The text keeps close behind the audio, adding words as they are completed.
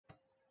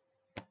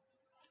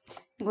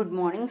Good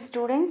morning,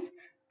 students.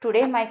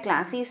 Today my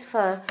class is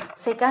for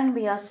second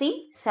BSc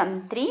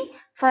Sum 3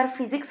 for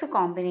physics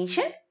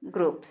combination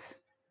groups.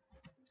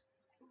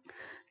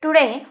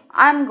 Today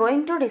I am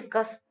going to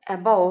discuss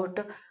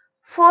about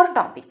 4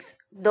 topics.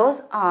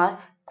 Those are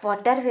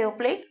quarter wave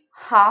plate,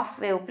 half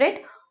wave plate,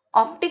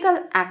 optical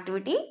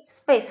activity,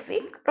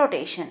 specific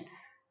rotation.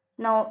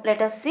 Now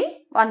let us see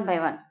one by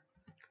one.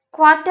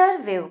 Quarter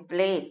wave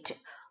plate.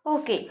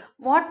 Okay,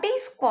 what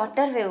is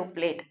quarter wave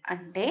plate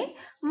అంటే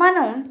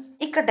మనం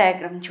ఇక్కడ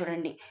diagram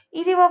చూడండి.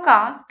 ఇది ఒక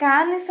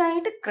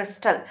calcite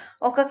crystal.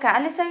 ఒక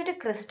calcite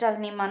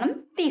క్రిస్టల్ని మనం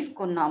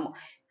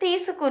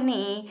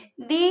తీసుకుని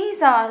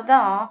these are the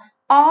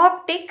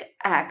optic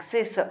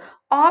axis.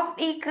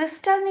 ఈ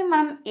క్రిస్టల్ని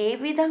మనం ఏ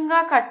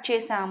విధంగా కట్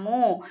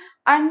చేసాము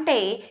అంటే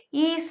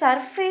ఈ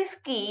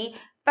సర్ఫేస్కి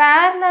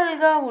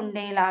ప్యారలల్గా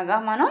ఉండేలాగా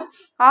మనం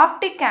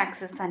ఆప్టిక్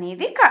యాక్సిస్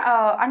అనేది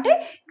అంటే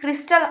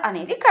క్రిస్టల్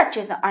అనేది కట్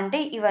చేసాం. అంటే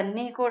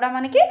ఇవన్నీ కూడా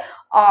మనకి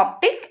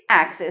optic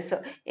axis.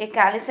 A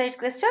calcite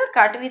crystal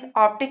cut with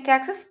optic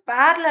axis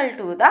parallel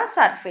to the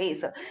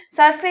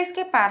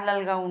సర్ఫేస్కి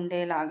ప్యారలల్గా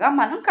ఉండేలాగా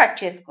మనం కట్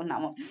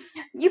చేసుకున్నాము.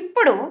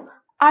 ఇప్పుడు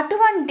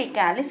అటువంటి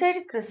క్యాల్సైట్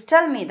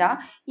క్రిస్టల్ మీద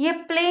ఏ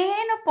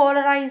ప్లేన్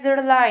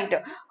పోలరైజ్డ్ లైట్,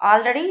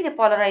 ఆల్రెడీ ఇది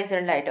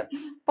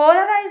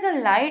పోలరైజ్డ్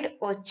లైట్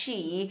వచ్చి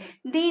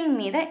దీని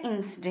మీద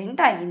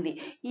ఇన్సిడెంట్ అయింది.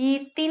 ఈ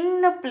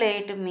థిన్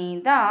ప్లేట్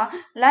మీద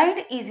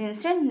light is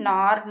incident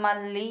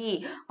normally.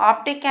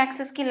 Optic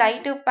యాక్సిస్కి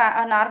light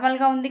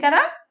నార్మల్గా ఉంది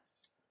కదా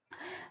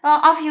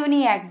ఆఫ్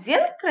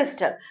యూనియాక్సియల్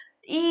క్రిస్టల్.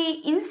 ఈ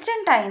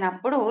ఇన్సిడెంట్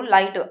అయినప్పుడు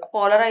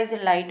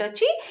పోలరైజ్డ్ లైట్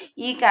వచ్చి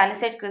ఈ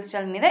క్యాల్సైట్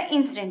క్రిస్టల్ మీద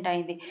ఇన్సిడెంట్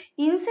అయింది.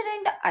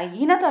 ఇన్సిడెంట్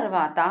అయిన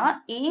తర్వాత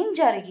ఏం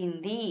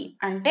జరిగింది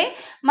అంటే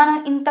మనం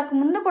ఇంతకు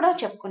ముందు కూడా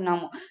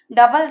చెప్పుకున్నాము,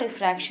 డబల్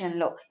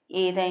రిఫ్రాక్షన్లో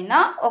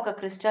ఏదైనా ఒక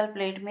క్రిస్టల్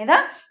ప్లేట్ మీద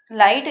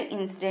లైట్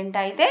ఇన్సిడెంట్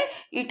అయితే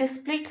it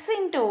splits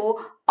into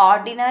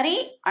ordinary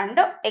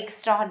and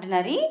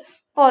extraordinary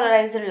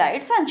polarised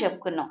lights అని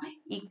చెప్పుకున్నాం.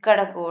 ఇక్కడ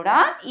కూడా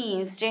ఈ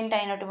ఇన్సిడెంట్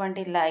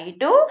అయినటువంటి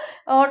light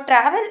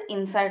travel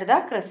inside the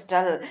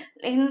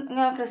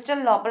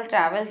crystal లోపల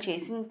ట్రావెల్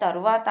చేసిన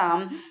తరువాత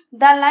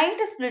the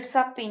light splits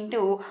up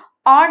into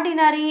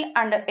ordinary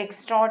and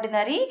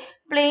extraordinary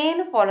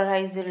plane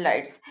polarised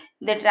lights.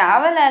 They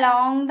travel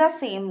along the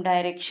same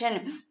direction.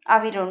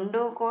 అవి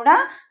రెండు కూడా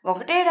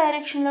ఒకటే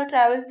డైరెక్షన్లో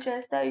ట్రావెల్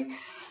చేస్తాయి,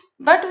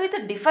 but with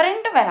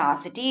different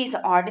velocities.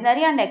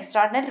 Ordinary and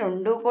extraordinary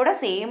రెండు కూడా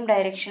సేమ్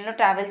డైరెక్షన్లో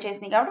ట్రావెల్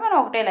చేసినాయి కాబట్టి మనం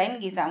ఒకటే లైన్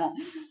గీసాము.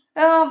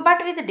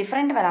 బట్ విత్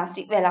డిఫరెంట్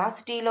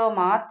వెలాసిటీలో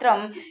మాత్రం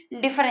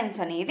డిఫరెన్స్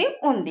అనేది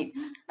ఉంది.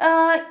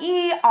 ఈ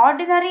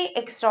ఆర్డినరీ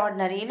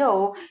ఎక్స్ట్రాడినరీలో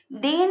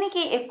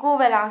దేనికి ఎక్కువ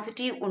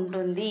వెలాసిటీ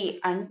ఉంటుంది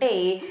అంటే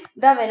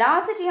the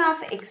velocity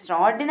of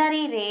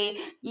extraordinary ray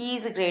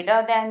is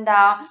greater than the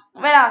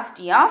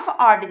velocity of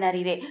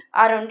ordinary రే.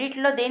 ఆ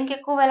రెండిట్లో దేనికి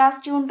ఎక్కువ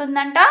వెలాసిటీ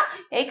ఉంటుందంట?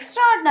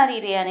 ఎక్స్ట్రాడినరీ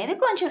రే అనేది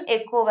కొంచెం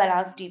ఎక్కువ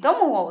వెలాసిటీతో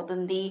మూవ్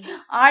అవుతుంది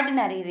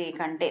ఆర్డినరీ రే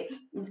కంటే.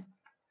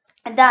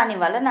 దాని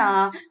వలన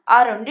ఆ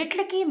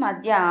రెండిట్లకి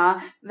మధ్య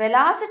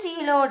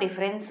వెలాసిటీలో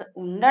డిఫరెన్స్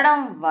ఉండడం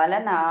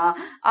వలన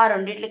ఆ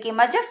రెండిట్లకి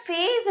మధ్య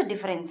ఫేజ్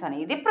డిఫరెన్స్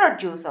అనేది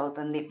ప్రొడ్యూస్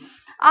అవుతుంది.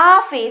 ఆ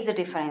phase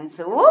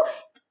difference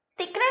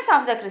thickness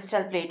of the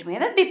crystal plate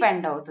మీద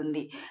డిపెండ్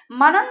అవుతుంది.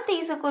 మనం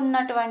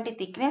తీసుకున్నటువంటి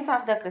thickness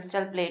of the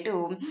crystal plate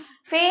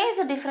phase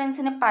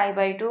డిఫరెన్స్ని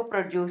π/2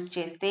 produce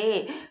చేస్తే,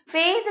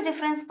 ఫేజ్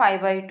డిఫరెన్స్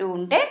π/2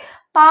 ఉంటే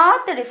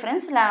పాత్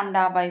డిఫరెన్స్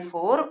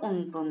λ/4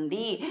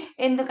 ఉంటుంది.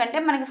 ఎందుకంటే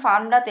మనకి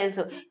ఫార్ములా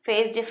తెలుసు,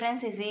 phase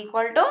difference is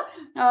equal to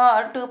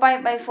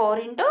 2π/4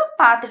 into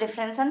path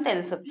difference అని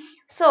తెలుసు.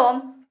 సో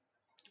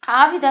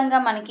ఆ విధంగా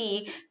మనకి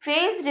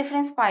ఫేజ్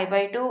డిఫరెన్స్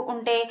π/2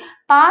 ఉంటే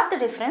పాత్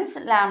డిఫరెన్స్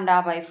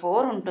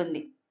λ/4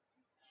 ఉంటుంది.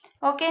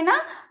 ఓకేనా?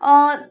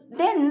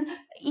 దెన్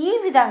ఈ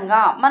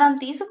విధంగా మనం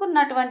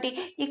తీసుకున్నటువంటి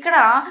ఇక్కడ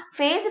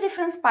ఫేజ్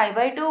డిఫరెన్స్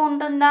π/2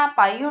 ఉంటుందా,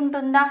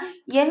 ఉంటుందా,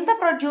 ఎంత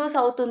ప్రొడ్యూస్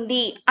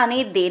అవుతుంది అని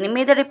దేని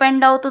మీద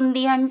డిపెండ్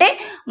అవుతుంది అంటే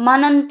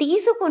మనం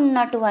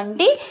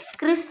తీసుకున్నటువంటి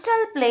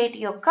క్రిస్టల్ ప్లేట్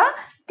యొక్క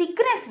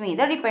థిక్నెస్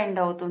మీద డిపెండ్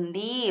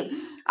అవుతుంది.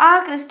 ఆ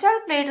క్రిస్టల్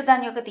ప్లేట్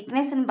దాని యొక్క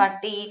థిక్నెస్ని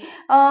బట్టి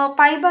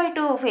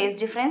π/2 phase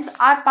difference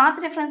are path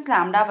difference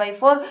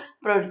λ/4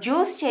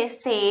 produce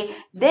చేస్తే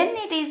then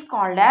it is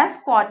called as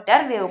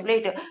quarter wave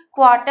plate.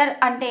 Quarter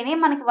అంటేనే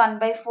మనకి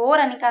 1/4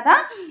 అని కదా,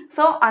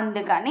 సో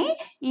అందుకని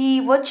ఈ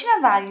వచ్చిన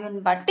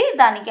వాల్యూని బట్టి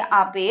దానికి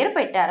ఆ పేరు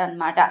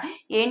పెట్టారనమాట.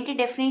 ఏంటి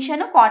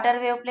definition?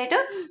 Quarter wave plate,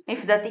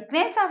 if the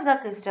thickness of the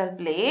crystal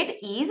plate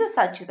is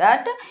such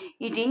that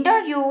it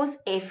introduce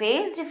A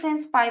phase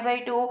difference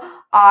π/2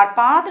 or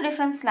path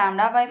difference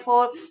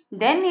λ/4,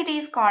 then it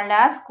is called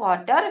as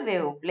quarter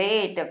wave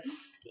plate.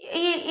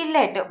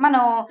 let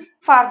మనం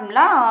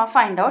formula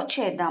find out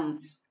చేద్దాం.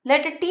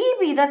 let T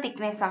be the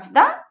thickness of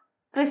the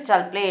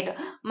crystal plate.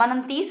 మనం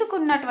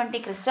తీసుకున్నటువంటి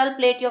crystal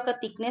plate యొక్క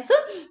thickness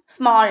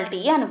small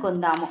t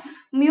అనుకుందాము.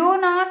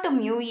 μ0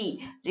 μe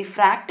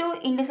refractive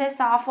indices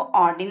of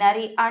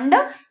ordinary and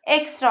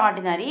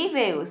extraordinary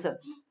waves.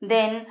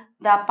 then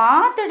the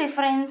path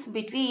difference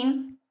between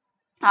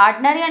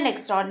ordinary and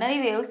extraordinary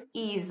waves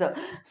is.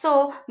 So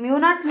mu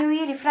naught mu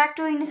ఈ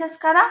refractive indices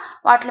కదా,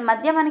 వాటి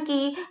మధ్య మనకి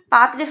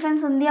path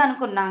difference ఉంది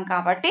అనుకున్నాం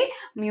కాబట్టి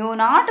మ్యూ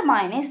నాట్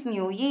మైనస్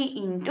మ్యూ ఈ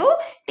into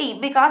tea,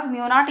 because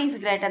mu naught is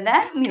greater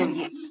than mu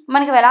ఈ.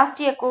 మనకి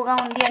వెలాసిటీ ఎక్కువగా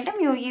ఉంది అంటే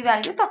మ్యూ ఈ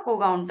వాల్యూ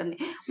తక్కువగా ఉంటుంది.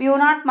 మ్యూ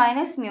నాట్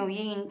మైనస్ మ్యూ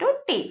ఈ into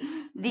tea.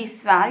 This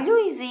value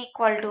is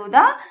equal to the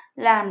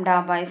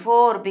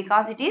λ/4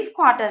 because it is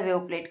quarter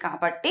wave plate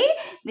కాబట్టి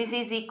this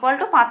is equal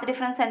to path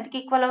difference ఎంతకి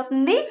ఈక్వల్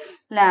అవుతుంది,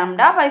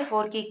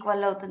 λ/4 కి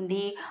ఈక్వల్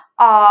అవుతుంది.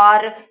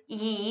 ఆర్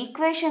ఈ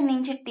ఈక్వేషన్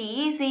నుంచి టీ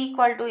ఈజ్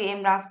ఈక్వల్ టు ఏం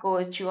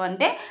రాసుకోవచ్చు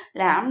అంటే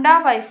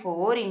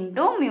λ/4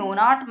 into mu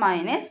naught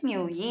minus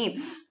mu ఈ.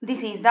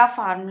 This is the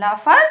formula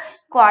for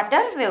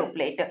quarter wave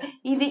plate.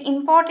 ఇది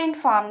important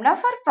formula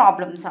for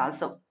problems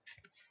also.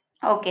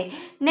 Okay,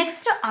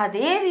 next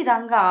అదే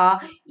విధంగా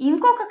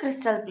ఇంకొక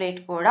క్రిస్టల్ ప్లేట్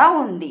కూడా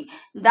ఉంది,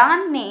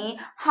 దాన్ని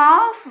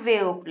హాఫ్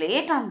వేవ్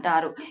ప్లేట్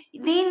అంటారు.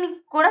 దీనికి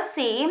కూడా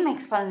సేమ్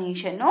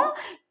ఎక్స్ప్లెనేషను.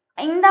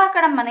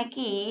 ఇందాకడ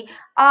మనకి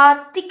ఆ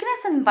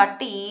థిక్నెస్ని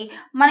బట్టి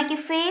మనకి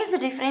phase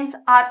difference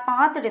are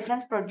path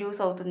difference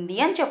produce అవుతుంది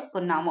అని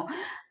చెప్పుకున్నాము.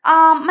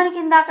 మనకి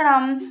ఇందాకడ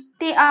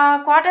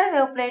క్వార్టర్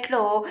వేవ్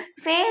ప్లేట్లో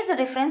phase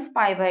difference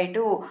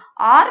π/2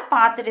 are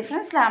path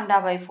difference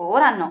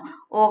λ/4 అన్నాం.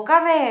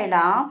 ఒకవేళ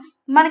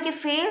మనకి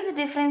phase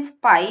difference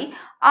π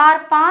are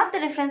path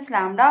difference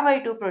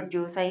λ/2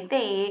 produce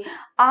అయితే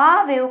ఆ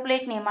వేవ్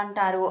ప్లేట్ని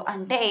ఏమంటారు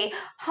అంటే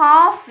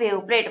హాఫ్ వేవ్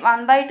ప్లేట్.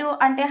 1/2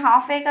 అంటే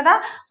హాఫే కదా,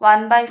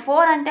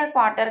 1/4 అంటే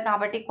క్వార్టర్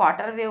కాబట్టి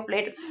క్వార్టర్ వేవ్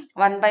ప్లేట్,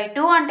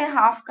 1/2 అంటే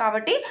హాఫ్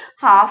కాబట్టి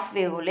హాఫ్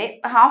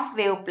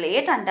వేవ్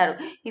ప్లేట్ అంటారు.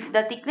 If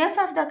the thickness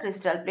of the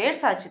crystal plate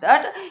such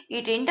that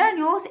it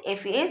introduce A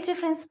phase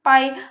difference π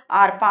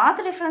are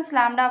path difference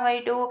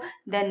λ/2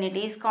 then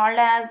it is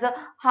called as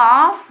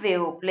half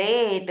wave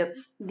plate.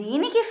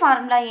 దీనికి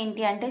formula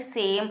ఏంటి అంటే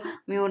same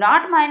mu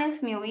naught minus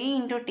mu ఈ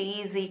into T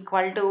is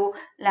equal to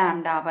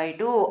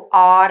λ/2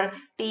 are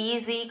T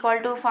is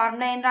equal to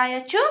formula ఏం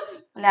రాయొచ్చు,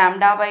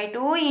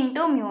 λ/2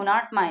 into mu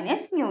naught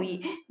minus mu ఈ.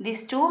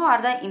 This two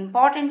are the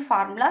important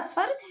formulas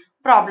for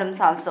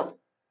problems also.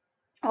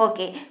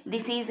 Okay,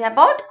 this is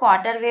about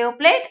quarter wave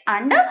plate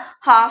and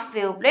half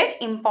wave plate,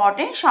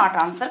 important short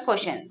answer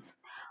questions.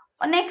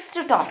 Next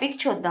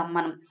topic చూద్దాం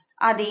మనం.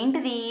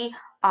 అదేంటిది,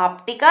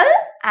 optical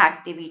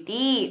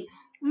activity.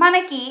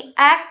 మనకి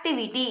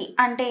activity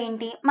అంటే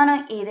ఏంటి, మనం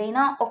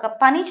ఏదైనా ఒక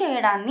పని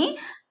చేయడాన్ని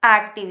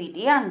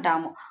యాక్టివిటీ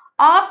అంటాము.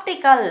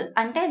 ఆప్టికల్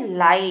అంటే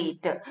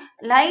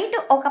లైట్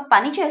ఒక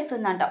పని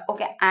చేస్తుందంట,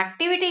 ఒక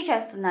యాక్టివిటీ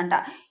చేస్తుందంట.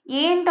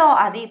 ఏంటో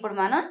అది ఇప్పుడు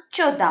మనం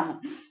చూద్దాము.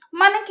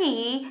 మనకి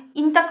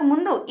ఇంతకు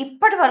ముందు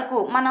ఇప్పటి వరకు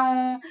మనం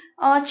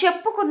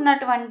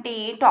చెప్పుకున్నటువంటి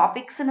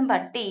టాపిక్స్ని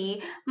బట్టి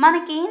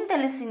మనకేం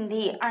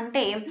తెలిసింది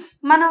అంటే,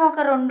 మనం ఒక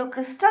 2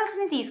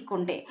 క్రిస్టల్స్ని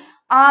తీసుకుంటే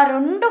ఆ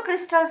 2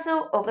 క్రిస్టల్స్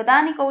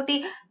ఒకదానికొకటి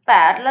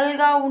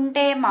ప్యారలల్గా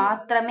ఉంటే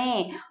మాత్రమే,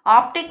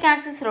 ఆప్టిక్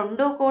యాక్సిస్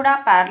 2 కూడా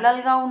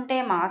ప్యారలల్గా ఉంటే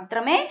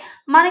మాత్రమే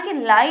మనకి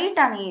లైట్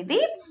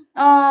అనేది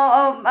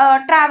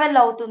ట్రావెల్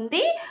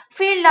అవుతుంది,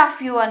 ఫీల్డ్ ఆఫ్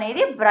వ్యూ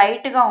అనేది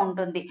బ్రైట్గా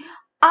ఉంటుంది.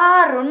 ఆ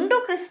 2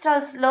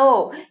 క్రిస్టల్స్లో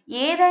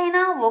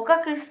ఏదైనా ఒక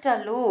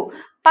క్రిస్టల్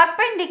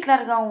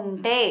పర్పెండిక్యులర్గా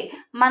ఉంటే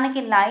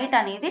మనకి లైట్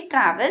అనేది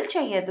ట్రావెల్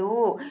చేయదు,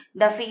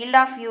 the field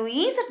of view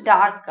is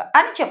dark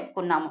అని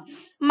చెప్పుకున్నాము.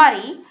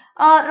 మరి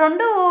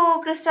 2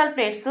 క్రిస్టల్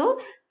ప్లేట్స్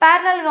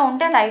ప్యారలల్గా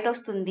ఉంటే లైట్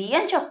వస్తుంది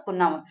అని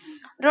చెప్పుకున్నాము.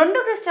 2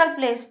 క్రిస్టల్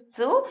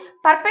ప్లేట్స్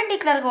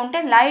పర్పెండిక్యులర్గా ఉంటే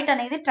లైట్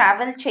అనేది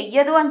ట్రావెల్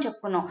చెయ్యదు అని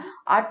చెప్పుకున్నాం.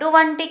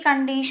 అటువంటి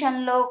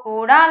కండిషన్లో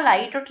కూడా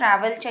లైట్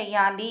ట్రావెల్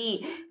చేయాలి.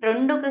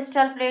 2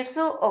 క్రిస్టల్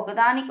ప్లేట్స్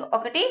ఒకదానికి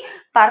ఒకటి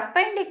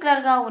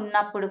పర్పెండిక్యులర్గా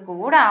ఉన్నప్పుడు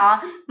కూడా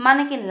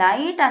మనకి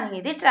లైట్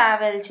అనేది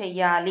ట్రావెల్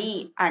చెయ్యాలి.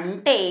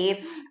 అంటే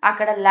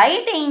అక్కడ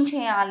లైట్ ఏం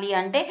చేయాలి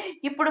అంటే,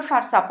 ఇప్పుడు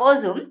ఫర్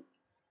సపోజ్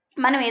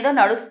మనం ఏదో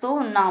నడుస్తూ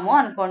ఉన్నాము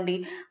అనుకోండి,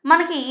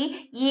 మనకి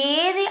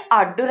ఏది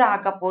అడ్డు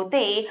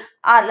రాకపోతే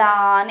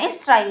అలానే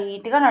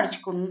స్ట్రైట్గా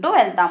నడుచుకుంటూ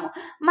వెళ్తాము.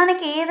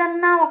 మనకి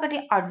ఏదన్నా ఒకటి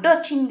అడ్డు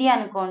వచ్చింది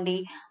అనుకోండి,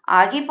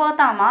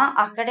 ఆగిపోతామా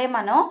అక్కడే,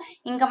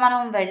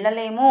 మనం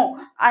వెళ్ళలేము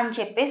అని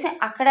చెప్పేసి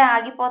అక్కడే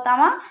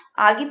ఆగిపోతామా,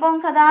 ఆగిపోం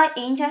కదా.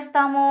 ఏం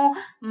చేస్తాము,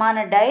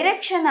 మన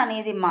డైరెక్షన్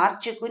అనేది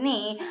మార్చుకుని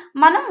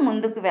మనం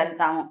ముందుకు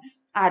వెళ్తాము.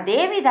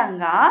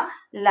 అదేవిధంగా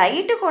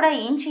లైట్ కూడా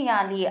ఏం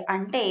చేయాలి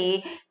అంటే,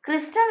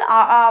 క్రిస్టల్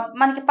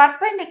మనకి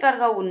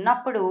పర్పెండిక్యులర్గా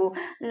ఉన్నప్పుడు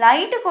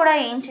లైట్ కూడా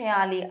ఏం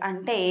చేయాలి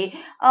అంటే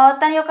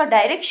తన యొక్క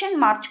డైరెక్షన్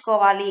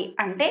మార్చుకోవాలి.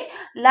 అంటే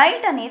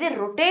లైట్ అనేది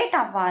రొటేట్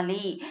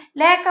అవ్వాలి,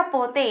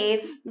 లేకపోతే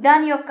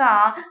దాని యొక్క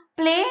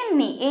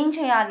ప్లేన్ని ఏం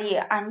చేయాలి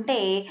అంటే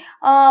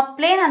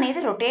ప్లేన్ అనేది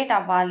రొటేట్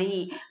అవ్వాలి,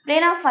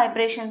 ప్లేన్ ఆఫ్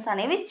వైబ్రేషన్స్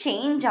అనేవి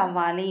చేంజ్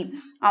అవ్వాలి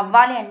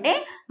అంటే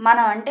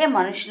మనం అంటే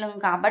మనుషులం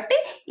కాబట్టి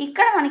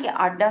ఇక్కడ మనకి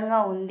అడ్డంగా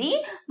ఉంది,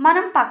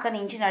 మనం పక్క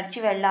నుంచి నడిచి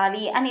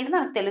వెళ్ళాలి అనేది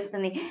మనకు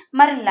తెలుస్తుంది.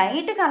 మరి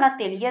లైట్కి అలా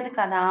తెలియదు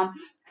కదా.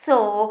 సో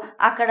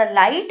అక్కడ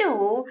లైటు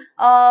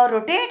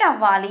రొటేట్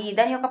అవ్వాలి,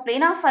 దాని యొక్క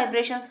ప్లేన్ ఆఫ్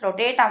వైబ్రేషన్స్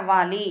రొటేట్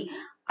అవ్వాలి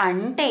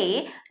అంటే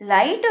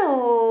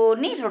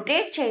లైటుని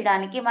రొటేట్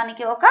చేయడానికి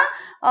మనకి ఒక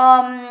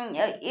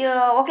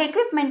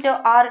ఎక్విప్మెంట్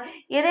ఆర్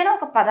ఏదైనా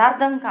ఒక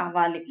పదార్థం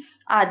కావాలి.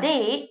 అదే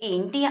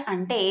ఏంటి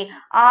అంటే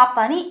ఆ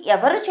పని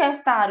ఎవరు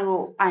చేస్తారు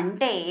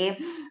అంటే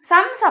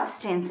some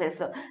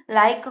substances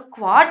like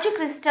quartz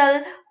crystal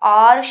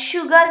or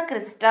sugar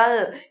crystal.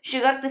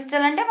 Sugar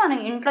crystal అంటే మనం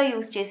ఇంట్లో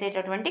యూజ్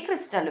చేసేటటువంటి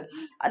క్రిస్టల్.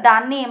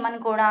 దాన్ని ఏమని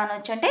కూడా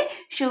అనొచ్చు అంటే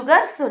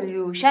షుగర్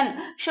సొల్యూషన్.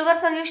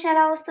 షుగర్ సొల్యూషన్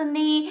ఎలా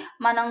వస్తుంది?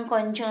 మనం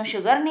కొంచెం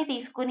షుగర్ని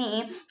తీసుకుని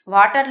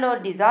వాటర్లో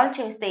డిజాల్వ్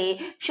చేస్తే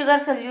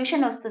షుగర్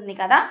సొల్యూషన్ వస్తుంది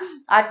కదా.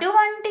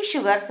 అటువంటి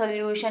షుగర్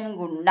సొల్యూషన్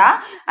గుండా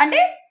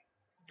అంటే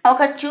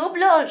ఒక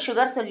ట్యూబ్లో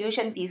షుగర్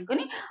సొల్యూషన్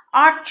తీసుకుని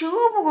ఆ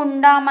ట్యూబ్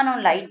గుండా మనం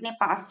లైట్ని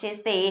పాస్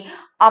చేస్తే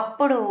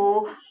అప్పుడు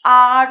ఆ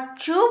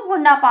ట్యూబ్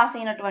గుండా పాస్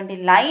అయినటువంటి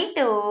లైట్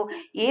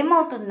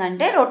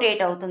ఏమవుతుందంటే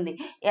రొటేట్ అవుతుంది.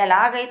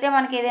 ఎలాగైతే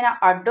మనకి ఏదైనా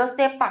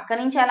అడ్డొస్తే పక్క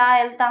నుంచి ఎలా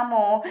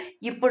వెళ్తామో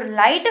ఇప్పుడు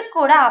లైట్కి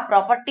కూడా ఆ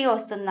ప్రాపర్టీ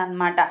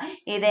వస్తుందన్నమాట.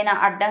 ఏదైనా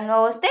అడ్డంగా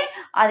వస్తే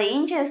అది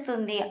ఏం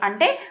చేస్తుంది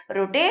అంటే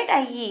రొటేట్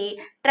అయ్యి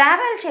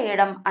ట్రావెల్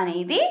చేయడం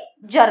అనేది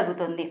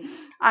జరుగుతుంది.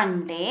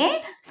 అంటే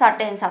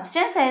certain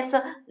substances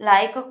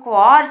like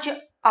quartz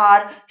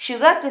or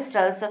sugar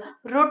crystals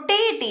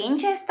rotate ఏం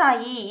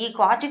చేస్తాయి? ఈ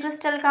క్వార్ట్జ్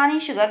క్రిస్టల్ కానీ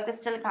షుగర్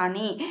క్రిస్టల్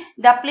కానీ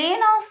the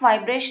plane of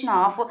vibration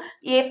of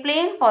A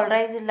plane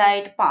polarised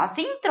light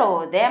passing through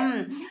them.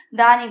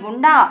 దాని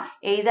గుండా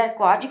ఎయిదర్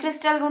క్వార్ట్జ్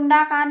క్రిస్టల్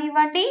గుండా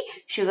కానివ్వండి,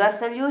 షుగర్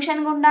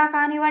సొల్యూషన్ గుండా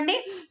కానివ్వండి,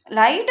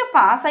 లైట్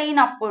పాస్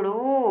అయినప్పుడు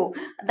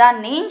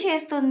దాన్ని ఏం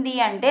చేస్తుంది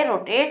అంటే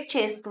రొటేట్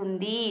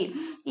చేస్తుంది.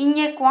 ఇన్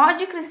ఏ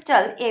క్వార్ట్జ్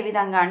క్రిస్టల్ ఏ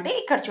విధంగా అంటే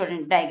ఇక్కడ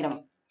చూడండి డయాగ్రామ్.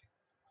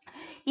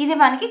 ఇది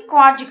మనకి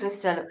క్వార్ట్జ్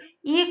క్రిస్టల్.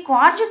 ఈ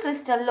క్వార్ట్జ్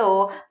క్రిస్టల్లో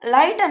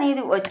లైట్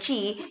అనేది వచ్చి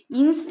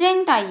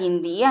ఇన్సిడెంట్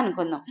అయ్యింది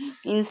అనుకుందాం.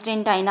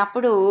 ఇన్సిడెంట్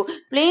అయినప్పుడు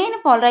plane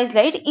polarise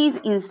light is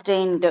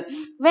incident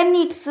when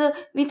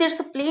with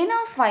its plane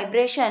of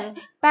vibration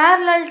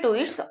parallel to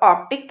its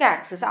optic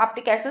axis.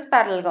 Optic axis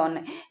parallel గా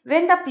ఉన్నాయి.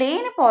 When the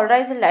plane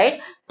polarized light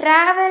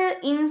travel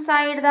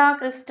inside the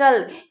crystal.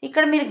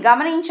 ఇక్కడ మీరు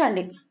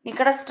గమనించండి,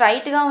 ఇక్కడ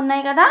స్ట్రైట్ గా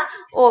ఉన్నాయి కదా.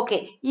 ఓకే,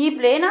 ఈ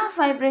ప్లేన్ ఆఫ్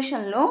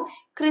వైబ్రేషన్లో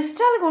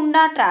క్రిస్టల్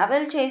గుండా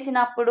ట్రావెల్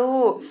చేసినప్పుడు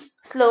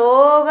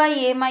స్లోగా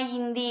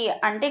ఏమయ్యింది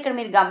అంటే ఇక్కడ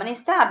మీరు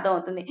గమనిస్తే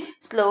అర్థమవుతుంది.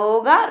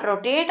 స్లోగా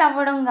రొటేట్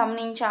అవ్వడం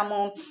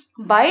గమనించాము.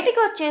 బయటికి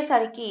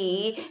వచ్చేసరికి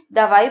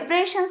the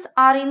vibrations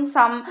are in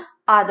some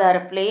other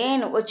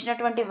plane.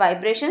 వచ్చినటువంటి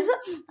వైబ్రేషన్స్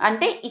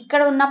అంటే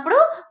ఇక్కడ ఉన్నప్పుడు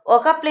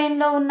ఒక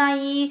ప్లేన్లో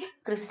ఉన్నాయి.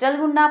 క్రిస్టల్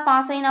గుండా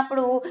పాస్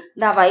అయినప్పుడు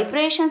ద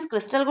వైబ్రేషన్స్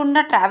క్రిస్టల్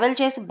గుండా ట్రావెల్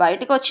చేసి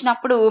బయటకు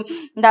వచ్చినప్పుడు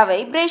the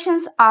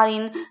vibrations are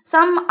in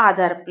some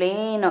other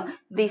plane.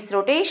 This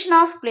rotation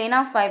of plane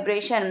of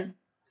vibration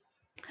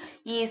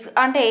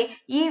అంటే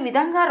ఈ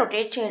విధంగా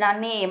రొటేట్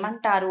చేయడాన్ని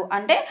ఏమంటారు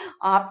అంటే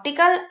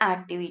ఆప్టికల్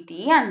యాక్టివిటీ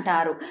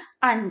అంటారు.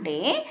 అంటే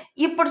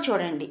ఇప్పుడు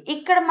చూడండి,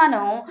 ఇక్కడ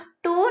మనం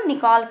 2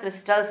 నికాల్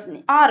క్రిస్టల్స్ని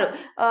ఆర్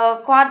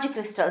క్వార్ట్జ్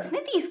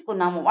క్రిస్టల్స్ని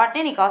తీసుకున్నాము.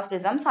 వాటిని నికాస్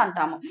ప్రిజమ్స్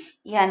అంటాము.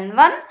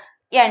 N1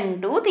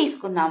 N2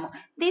 తీసుకున్నాము.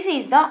 This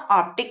is the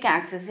optic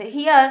axis.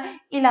 Here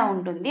ఇలా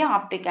ఉంటుంది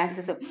ఆప్టిక్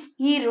యాక్సిస్.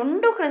 ఈ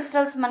 2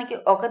 క్రిస్టల్స్ మనకి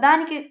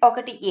ఒకదానికి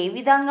ఒకటి ఏ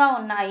విధంగా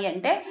ఉన్నాయి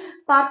అంటే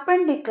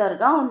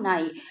పర్పెండిక్యులర్గా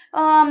ఉన్నాయి.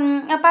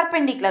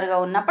 పర్పెండిక్యులర్గా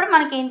ఉన్నప్పుడు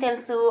మనకేం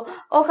తెలుసు,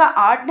 ఒక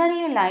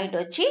ఆర్డినరీ లైట్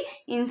వచ్చి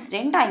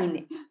ఇన్సిడెంట్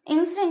అయింది.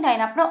 ఇన్సిడెంట్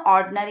అయినప్పుడు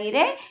ఆర్డినరీ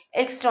రే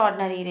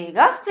ఎక్స్ట్రాడినరీ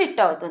రేగా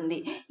స్ప్లిట్ అవుతుంది.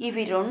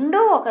 ఇవి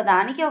రెండు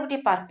ఒకదానికి ఒకటి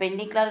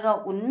పర్పెండిక్యులర్గా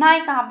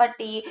ఉన్నాయి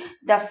కాబట్టి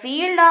the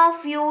field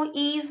of view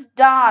is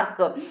dark.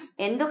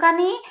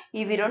 ఎందుకని?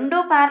 ఇవి రెండు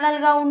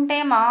ప్యారలల్గా ఉంటే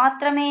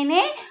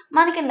మాత్రమేనే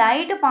మనకి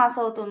లైట్ పాస్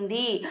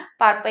అవుతుంది.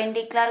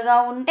 పర్పెండిక్యులర్గా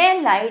ఉంటే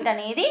లైట్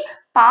అనేది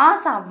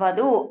పాస్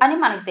అవ్వదు అని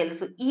మనకు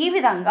తెలుసు. ఈ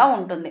విధంగా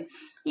ఉంటుంది.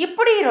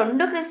 ఇప్పుడు ఈ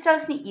 2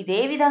 క్రిస్టల్స్ని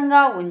ఇదే విధంగా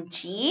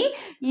ఉంచి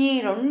ఈ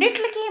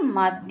రెండిట్లకి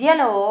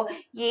మధ్యలో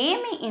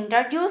ఏమి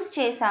ఇంట్రడ్యూస్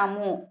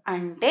చేశాము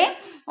అంటే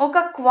ఒక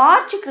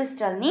క్వార్ట్జ్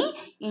క్రిస్టల్ని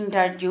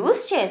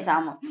ఇంట్రడ్యూస్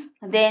చేశాము.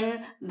 Then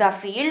the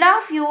field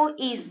of view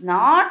is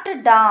not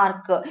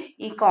dark.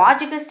 ఈ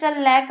క్వార్ట్జ్ క్రిస్టల్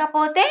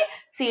లేకపోతే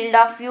ఫీల్డ్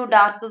ఆఫ్ వ్యూ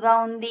డార్క్గా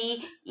ఉంది.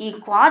 ఈ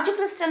క్వార్ట్జ్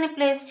క్రిస్టల్ని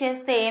ప్లేస్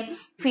చేస్తే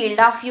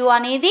ఫీల్డ్ ఆఫ్ వ్యూ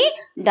అనేది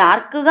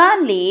డార్క్గా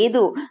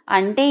లేదు.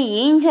 అంటే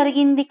ఏం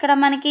జరిగింది ఇక్కడ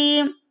మనకి?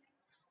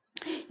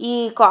 ఈ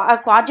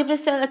క్వార్ట్జ్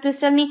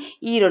క్రిస్టల్ని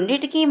ఈ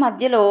రెండిటికి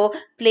మధ్యలో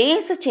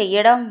ప్లేస్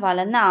చేయడం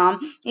వలన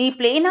ఈ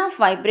ప్లేన్ ఆఫ్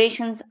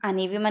వైబ్రేషన్స్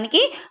అనేవి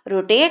మనకి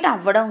రొటేట్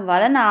అవ్వడం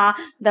వలన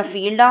the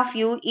field of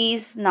view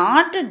is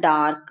not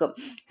dark.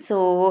 So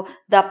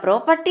the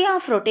property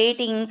of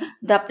rotating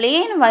the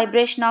plane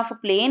vibration of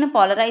plane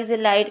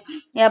polarised light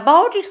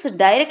about it's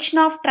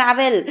direction of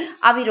travel.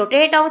 అవి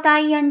రొటేట్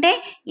అవుతాయి అంటే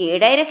ఏ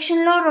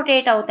డైరెక్షన్లో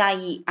రొటేట్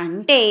అవుతాయి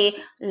అంటే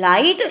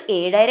లైట్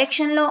ఏ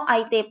డైరెక్షన్లో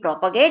అయితే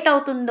ప్రొపగేట్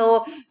అవుతుందో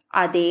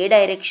అదే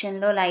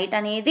డైరెక్షన్లో లైట్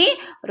అనేది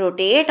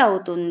రొటేట్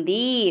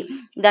అవుతుంది.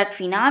 That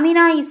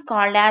phenomena is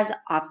called as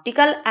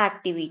optical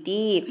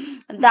activity.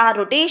 The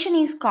rotation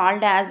is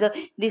called as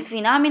this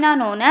phenomena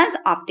known as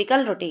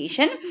optical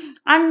rotation.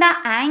 And the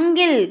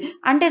angle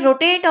అంటే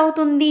రొటేట్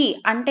అవుతుంది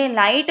అంటే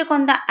లైట్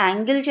కొంత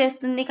యాంగిల్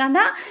చేస్తుంది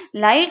కదా,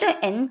 లైట్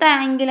ఎంత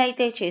యాంగిల్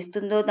అయితే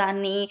చేస్తుందో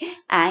దాన్ని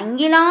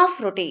యాంగిల్ ఆఫ్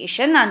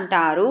రొటేషన్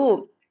అంటారు.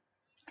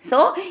 సో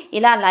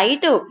ఇలా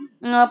లైట్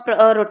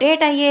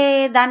రొటేట్ అయ్యే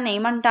దాన్ని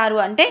ఏమంటారు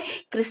అంటే,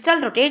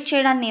 క్రిస్టల్ రొటేట్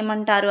చేయడాన్ని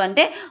ఏమంటారు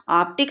అంటే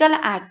ఆప్టికల్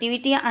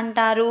యాక్టివిటీ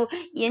అంటారు.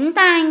 ఎంత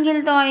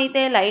యాంగిల్తో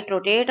అయితే లైట్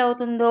రొటేట్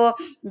అవుతుందో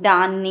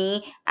దాన్ని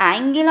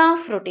యాంగిల్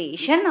ఆఫ్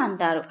రొటేషన్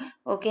అంటారు.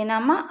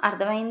 ఓకేనమ్మా,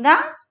 అర్థమైందా?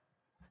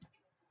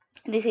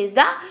 This is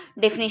the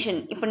definition.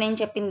 ఇప్పుడు నేను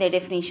చెప్పిందే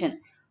definition.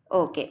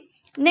 Okay,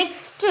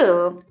 next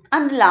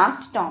and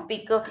last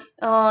topic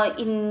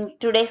in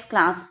today's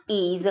class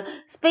is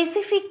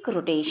specific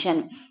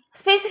rotation.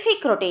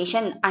 Specific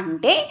rotation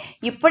అంటే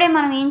ఇప్పుడే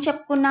మనం ఏం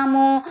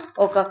చెప్పుకున్నాము,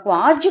 ఒక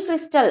quartz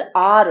crystal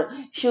or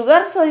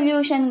sugar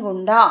solution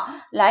గుండా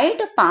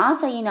లైట్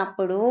పాస్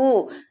అయినప్పుడు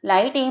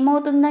లైట్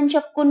ఏమవుతుందని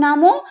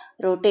చెప్పుకున్నాము,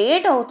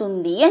 రొటేట్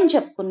అవుతుంది అని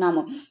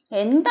చెప్పుకున్నాము.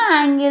 ఎంత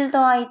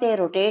యాంగిల్తో అయితే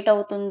రొటేట్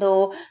అవుతుందో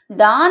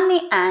దాన్ని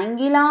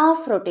యాంగిల్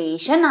ఆఫ్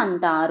రొటేషన్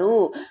అంటారు.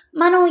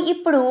 మనం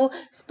ఇప్పుడు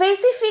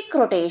స్పెసిఫిక్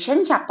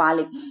రొటేషన్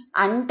చెప్పాలి.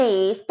 అంటే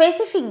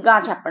స్పెసిఫిక్గా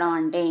చెప్పడం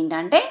అంటే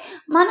ఏంటంటే,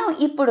 మనం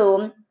ఇప్పుడు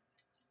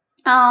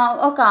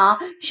ఒక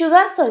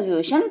షుగర్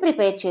సొల్యూషన్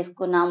ప్రిపేర్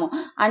చేసుకున్నాము.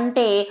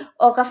 అంటే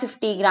ఒక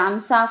 50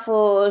 grams ఆఫ్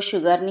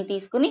షుగర్ని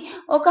తీసుకుని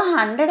ఒక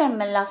 100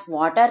 ml ఆఫ్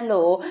వాటర్లో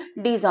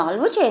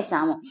డిజాల్వ్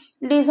చేసాము.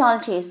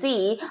 డిజాల్వ్ చేసి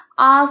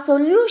ఆ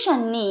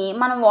సొల్యూషన్ని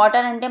మనం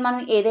వాటర్ అంటే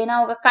మనం ఏదైనా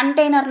ఒక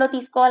కంటైనర్లో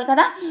తీసుకోవాలి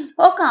కదా,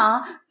 ఒక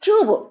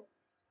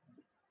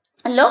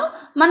ట్యూబ్లో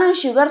మనం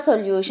షుగర్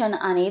సొల్యూషన్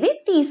అనేది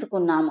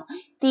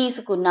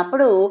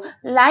తీసుకున్నప్పుడు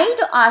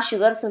లైట్ ఆ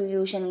షుగర్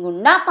సొల్యూషన్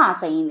గుండా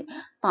పాస్ అయింది.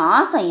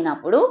 పాస్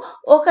అయినప్పుడు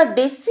ఒక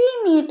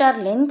డెసిమీటర్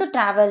లెంత్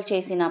ట్రావెల్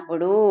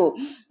చేసినప్పుడు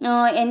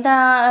ఎంత,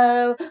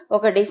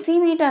 ఒక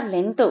డెసిమీటర్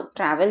లెంత్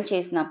ట్రావెల్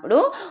చేసినప్పుడు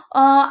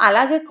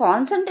అలాగే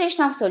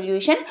కాన్సన్ట్రేషన్ ఆఫ్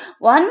సొల్యూషన్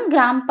 1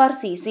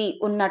 g/cc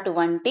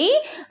ఉన్నటువంటి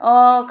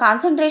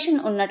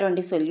కాన్సన్ట్రేషన్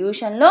ఉన్నటువంటి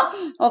సొల్యూషన్లో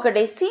ఒక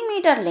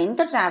డెసిమీటర్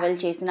లెంత్ ట్రావెల్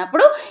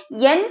చేసినప్పుడు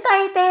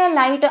ఎంతైతే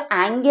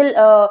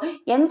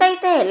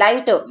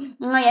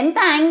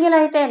యాంగిల్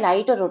అయితే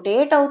లైట్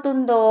రొటేట్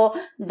అవుతుందో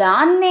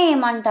దాన్నే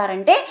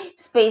ఏమంటారంటే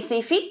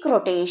స్పెసిఫిక్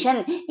రొటేషన్.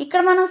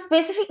 ఇక్కడ మనం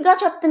స్పెసిఫిక్గా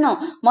చెప్తున్నాం.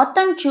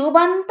 మొత్తం ట్యూబ్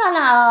అంతా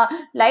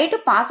లైట్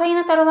పాస్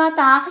అయిన తర్వాత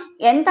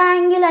ఎంత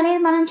యాంగిల్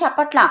అనేది మనం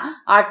చెప్పట్లా.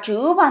 ఆ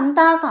ట్యూబ్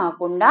అంతా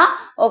కాకుండా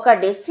ఒక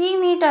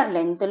డెసిమీటర్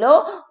లెంత్లో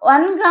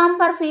 1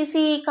 g/cc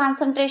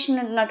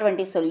కాన్సన్ట్రేషన్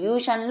ఉన్నటువంటి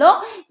సొల్యూషన్లో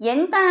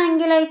ఎంత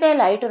యాంగిల్ అయితే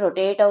లైట్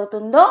రొటేట్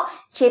అవుతుందో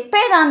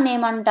చెప్పేదాన్ని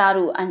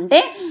ఏమంటారు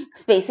అంటే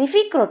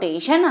స్పెసిఫిక్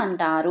రొటేషన్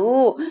అంటారు.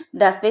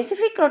 The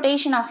specific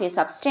rotation of A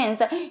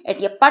substance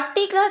at a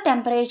particular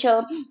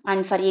temperature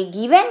and for a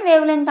given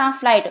wave length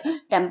of light.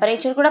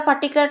 Temperature కూడా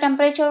పర్టికులర్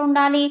టెంపరేచర్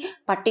ఉండాలి,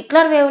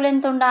 పర్టికులర్ వేవ్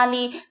లెంత్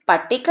ఉండాలి,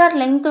 పర్టికులర్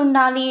లెంత్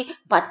ఉండాలి,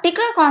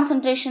 పర్టికులర్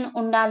కాన్సన్ట్రేషన్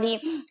ఉండాలి.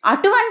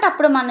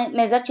 అప్పుడు మనం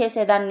మెజర్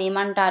చేసేదాన్ని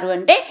ఏమంటారు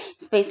అంటే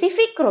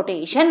స్పెసిఫిక్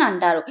రొటేషన్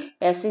అంటారు.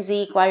 S is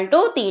equal to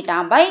theta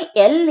by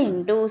L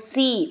into C.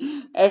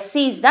 S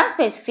is the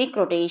specific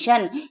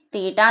rotation.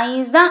 Theta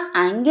is the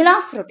angle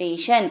of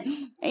rotation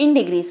in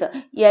degrees.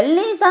 L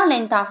is the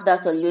length of the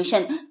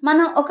solution.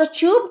 మనం ఒక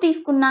tube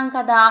తీసుకున్నాం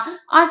కదా,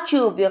 ఆ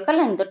tube యొక్క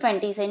length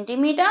 20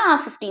 cm or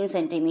 15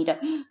 cm.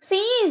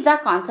 C is the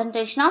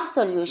concentration of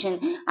solution.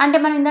 అంటే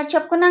మనం ఇందాక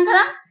చెప్పుకున్నాం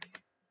కదా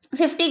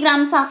 50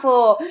 grams ఆఫ్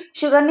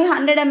షుగర్ని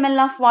 100 ml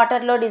ఆఫ్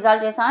వాటర్లో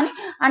డిజాల్వ్ చేసామని,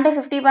 అంటే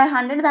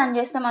 50/100 దాన్ని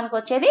చేస్తే మనకు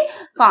వచ్చేది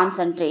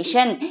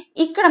కాన్సన్ట్రేషన్.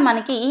 ఇక్కడ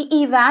మనకి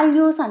ఈ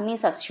వాల్యూస్ అన్నీ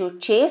సబ్స్టిట్యూట్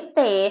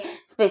చేస్తే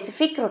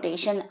స్పెసిఫిక్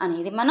రొటేషన్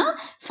అనేది మనం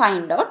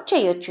ఫైండ్ అవుట్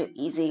చేయొచ్చు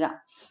ఈజీగా.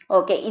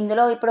 ఓకే,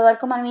 ఇందులో ఇప్పటి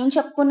వరకు మనం ఏం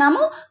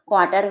చెప్పుకున్నాము,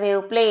 quarter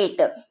wave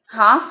plate,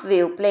 half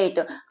wave plate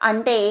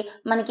అంటే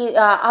మనకి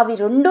అవి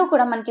రెండు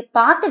కూడా మనకి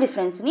పాత్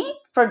డిఫరెన్స్ని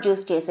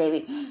ప్రొడ్యూస్ చేసేవి.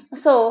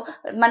 సో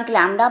మనకి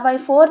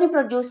λ/4ని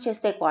ప్రొడ్యూస్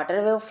చేస్తే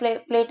క్వార్టర్ వేవ్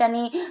ప్లేట్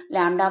అని,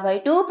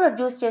 λ/2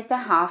 ప్రొడ్యూస్ చేస్తే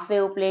హాఫ్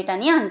వేవ్ ప్లేట్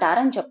అని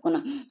అంటారని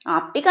చెప్పుకున్నాం.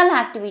 ఆప్టికల్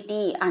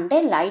యాక్టివిటీ అంటే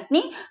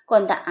లైట్ని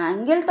కొంత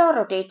యాంగిల్తో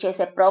రొటేట్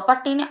చేసే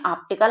ప్రాపర్టీని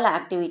ఆప్టికల్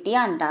యాక్టివిటీ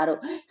అంటారు.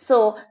 సో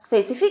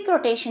స్పెసిఫిక్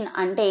రొటేషన్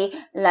అంటే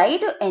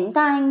లైట్ ఎంత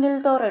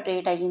యాంగిల్తో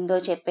రొటేట్ అయ్యిందో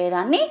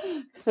చెప్పేదాన్ని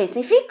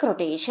స్పెసిఫిక్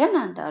రొటేషన్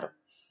అంటారు.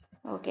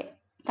 Okay,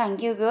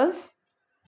 thank you girls.